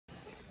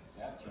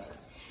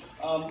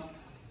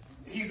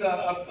He's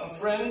a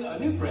friend, a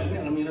new friend,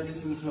 and I'm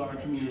introducing him to our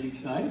community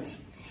tonight.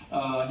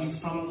 He's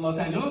from Los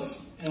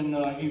Angeles, and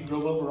he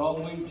drove over all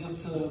the way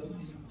just to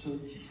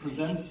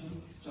present.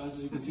 As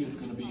you can see, it's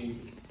going to be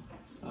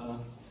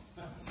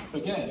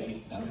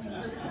spaghetti.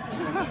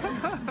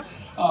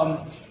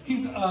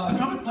 He's a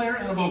trumpet player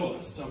and a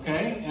vocalist,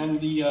 okay? And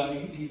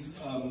he's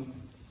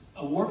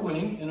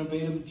award-winning,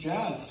 innovative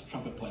jazz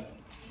trumpet player.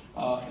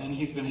 And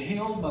he's been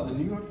hailed by the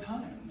New York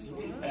Times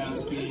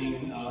as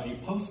being a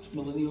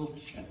post-millennial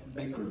Chet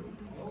Baker.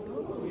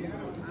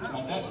 How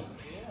about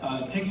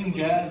that? Taking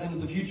jazz into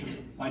the future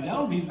by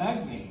Downbeat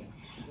magazine.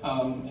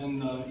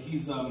 And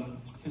his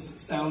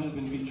sound has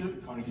been featured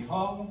at Carnegie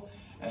Hall,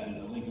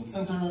 at Lincoln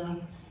Center,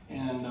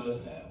 and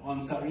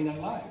on Saturday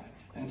Night Live.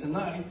 And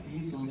tonight,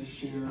 he's going to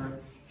share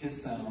his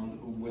sound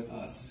with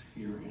us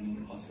here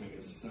in Las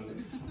Vegas. So,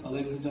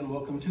 ladies and gentlemen,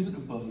 welcome to the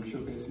Composer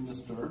Showcase,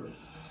 Mr.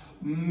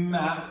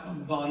 Matt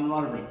Von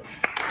Roderick.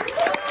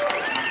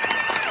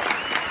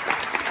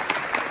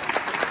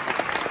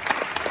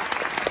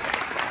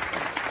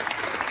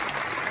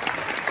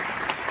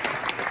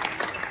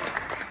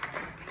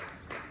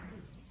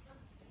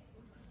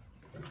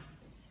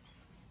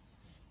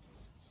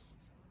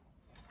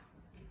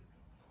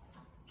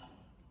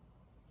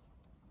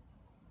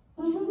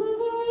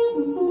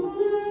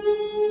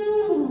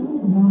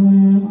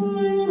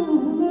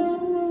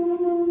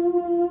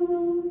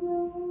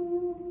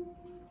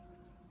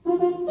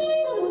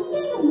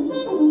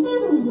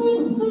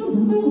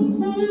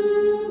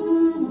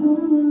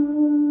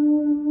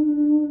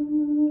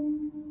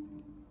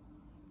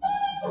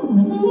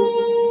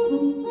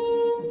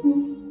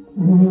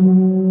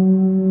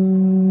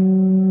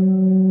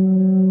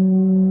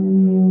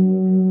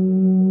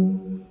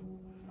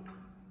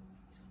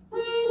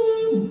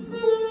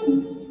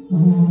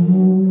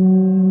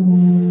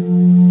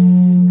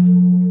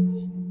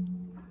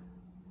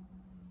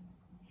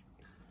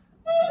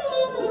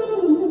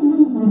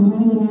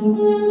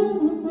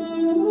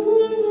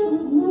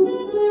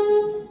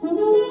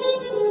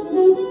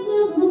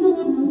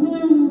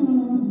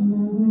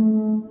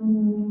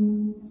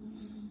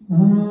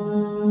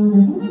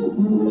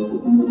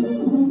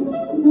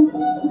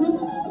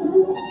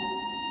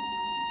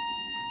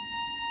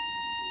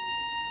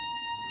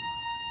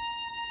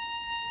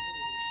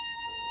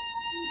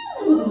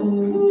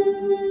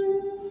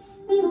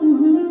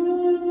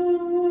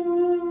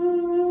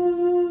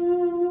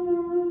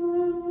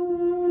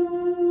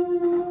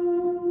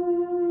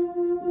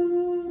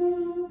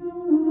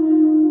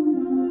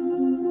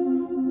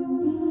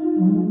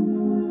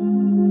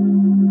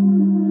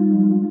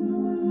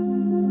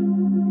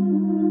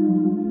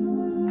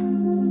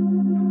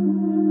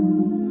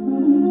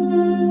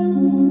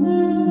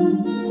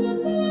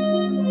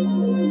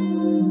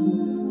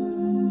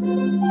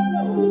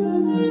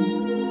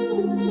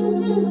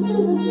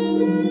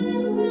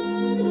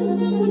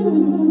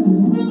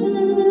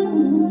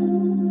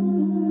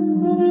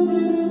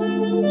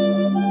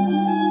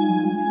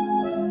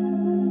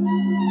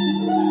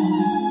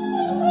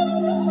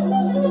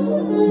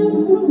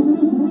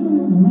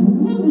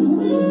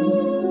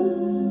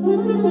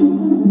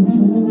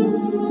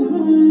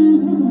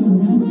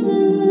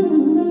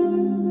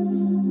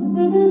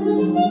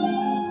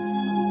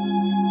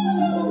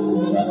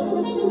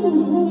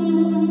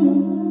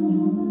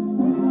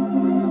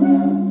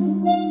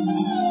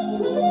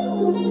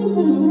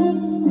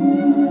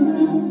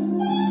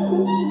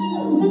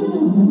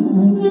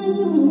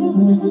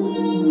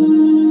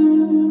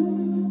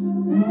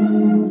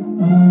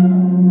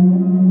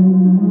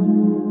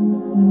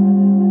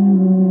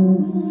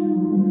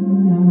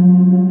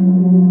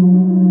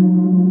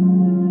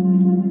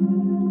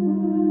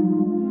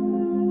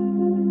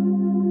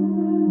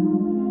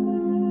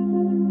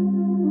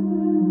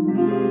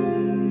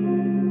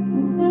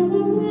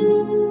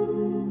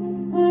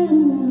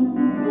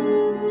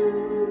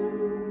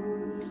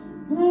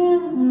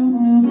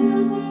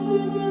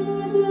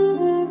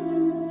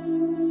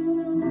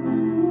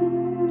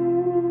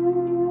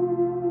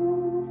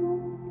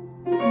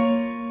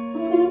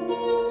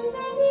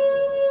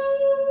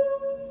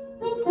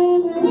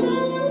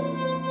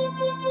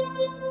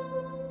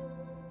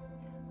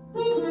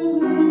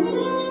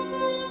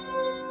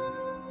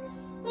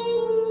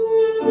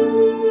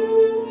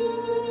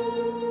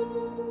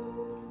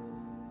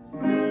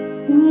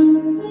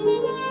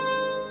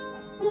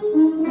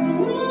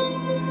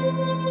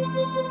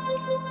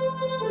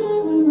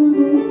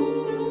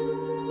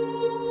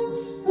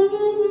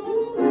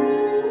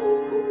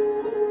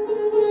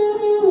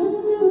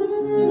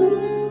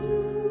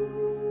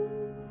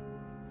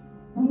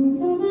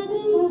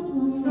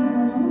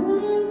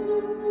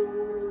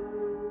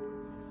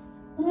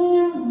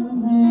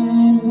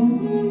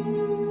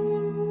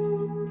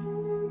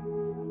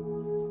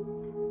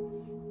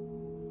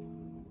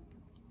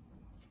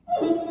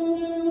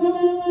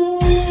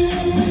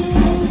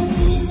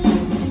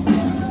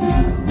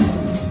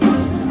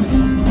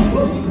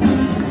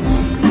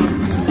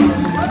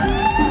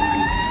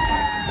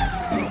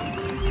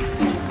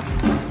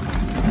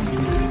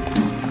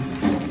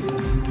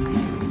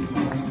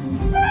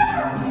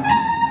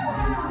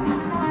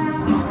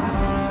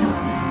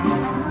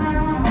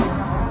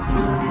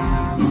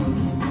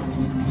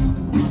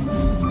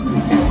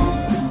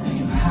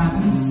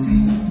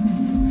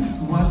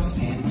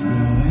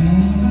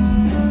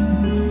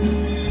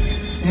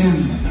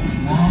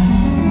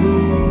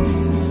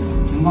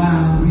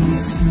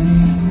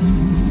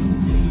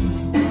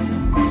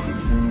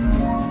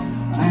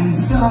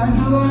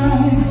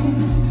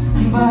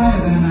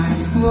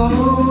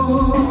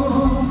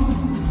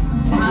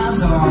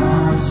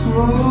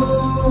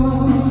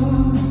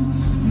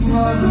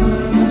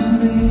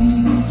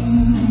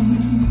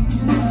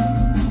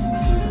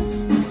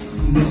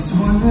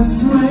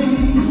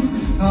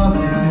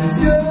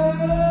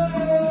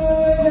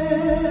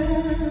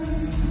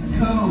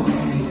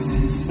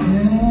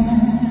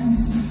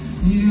 coexistence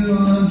you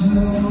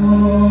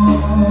adore.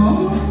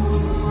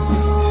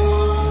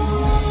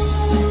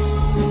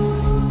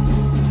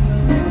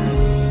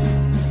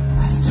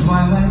 As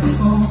twilight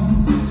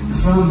falls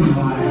from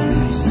your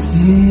lips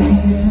still,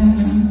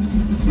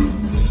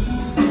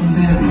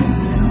 there is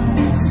no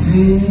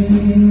fear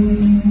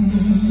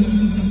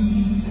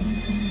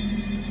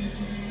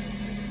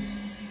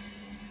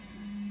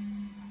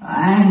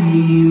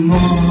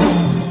anymore.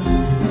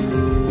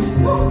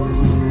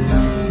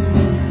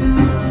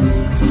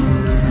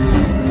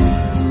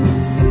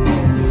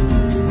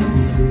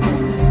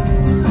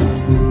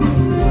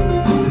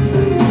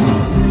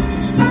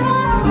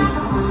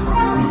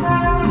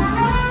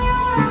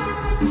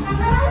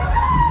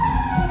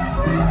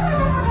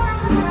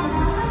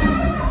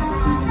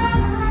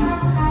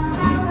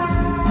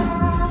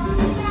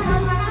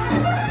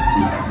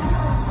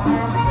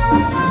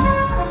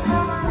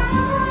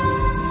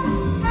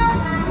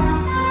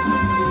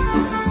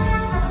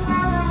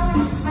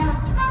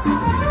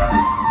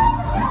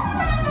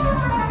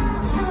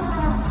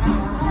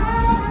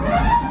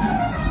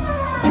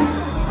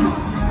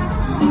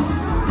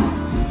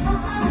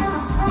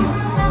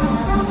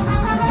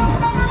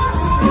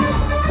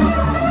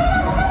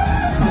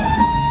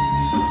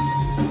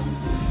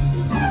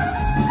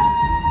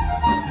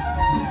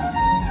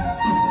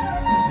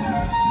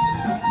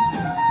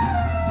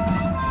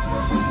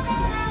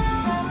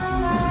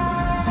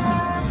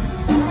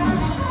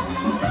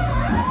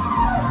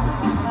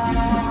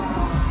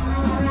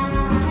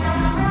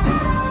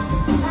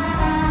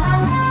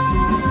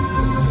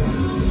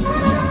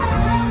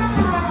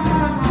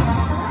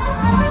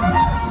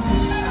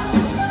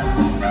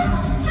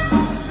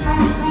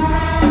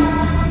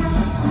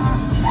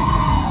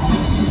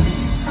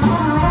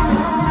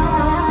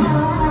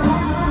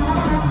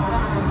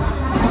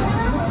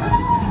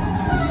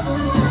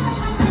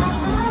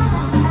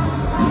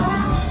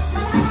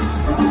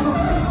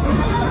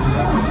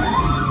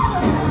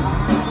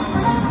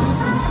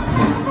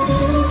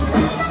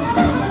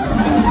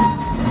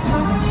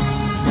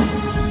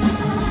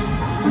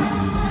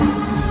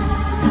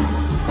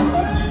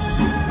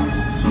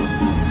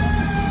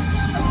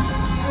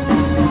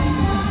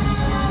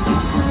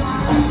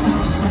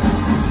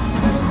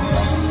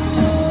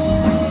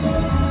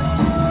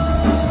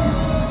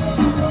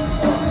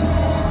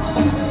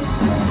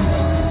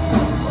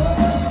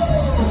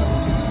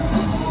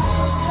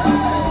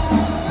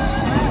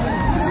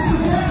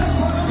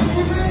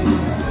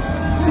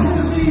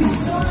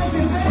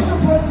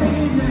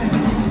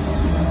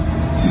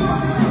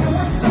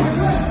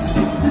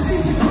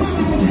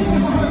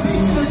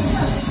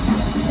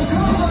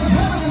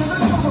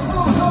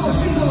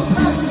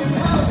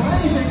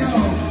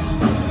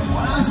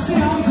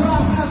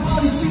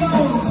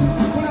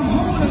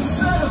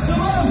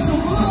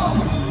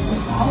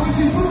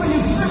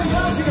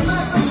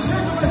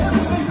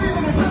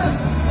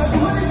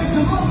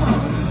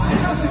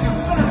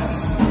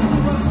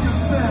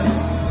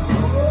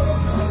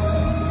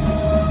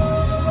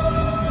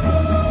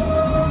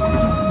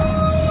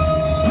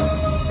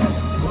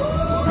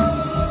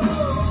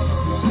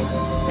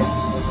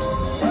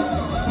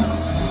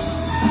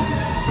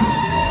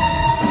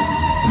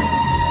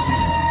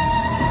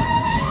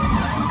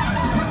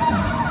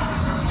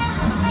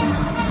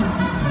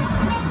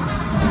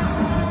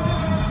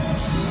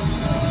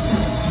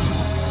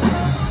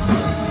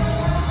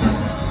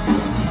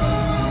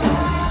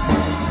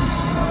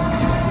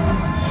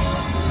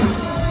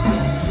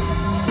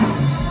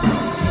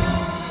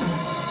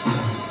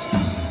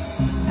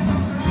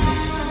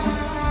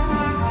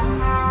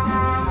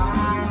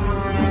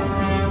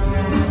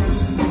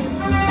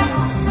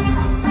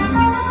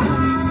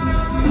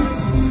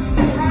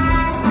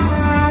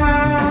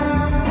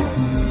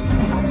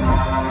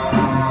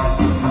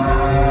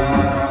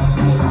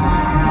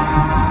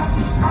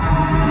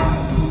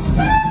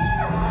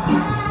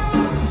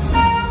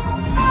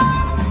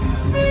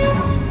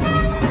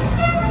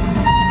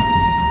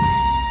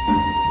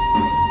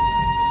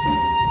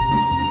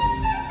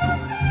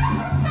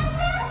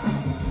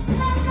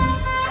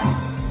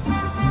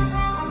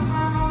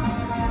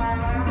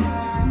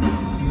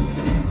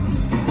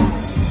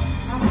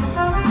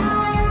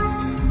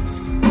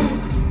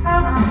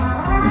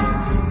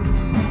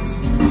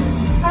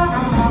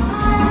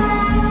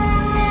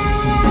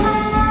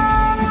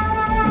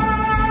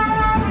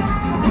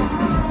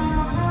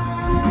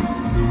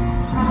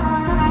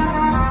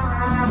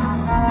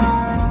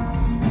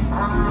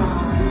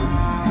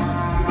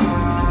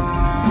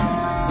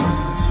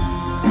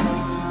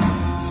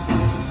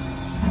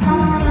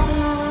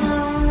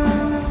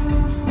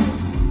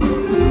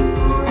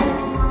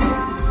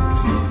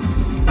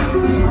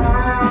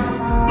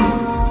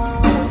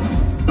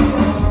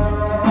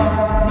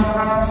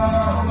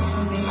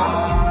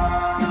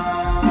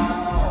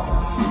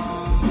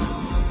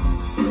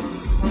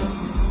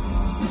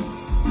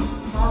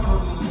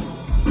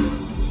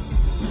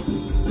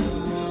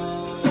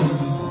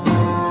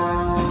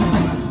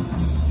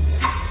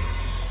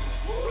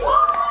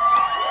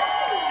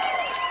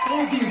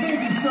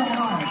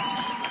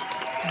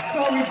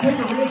 take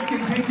a risk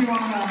and take you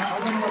on a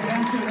little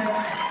adventure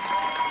there.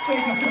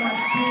 Thank you so much,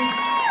 Keith.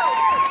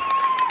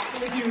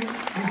 Thank you,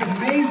 these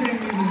amazing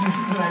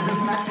musicians that I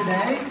just met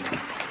today.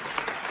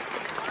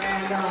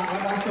 And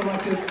I'd also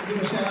like to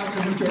give a shout out to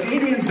Mr.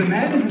 Adrian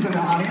Zemed, who's in the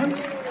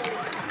audience,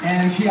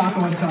 and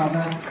Chiako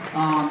Asaba.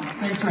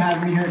 Thanks for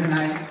having me here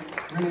tonight.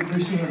 Really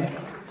appreciate it.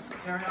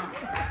 Carry on.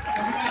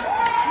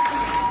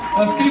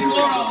 Steve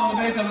Flora on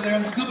the bass over there,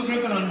 and Cooper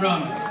Griffin on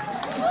drums.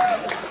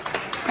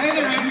 Hey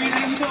there, Adrian,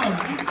 how you doing?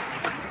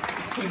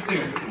 Good to see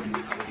you.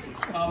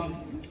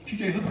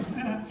 TJ Hooker.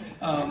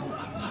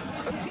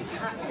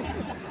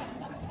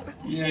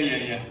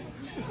 Yeah.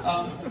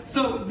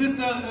 So this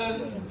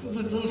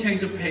little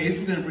change of pace,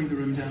 we're going to bring the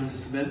room down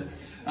just a bit.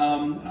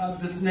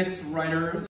 This next writer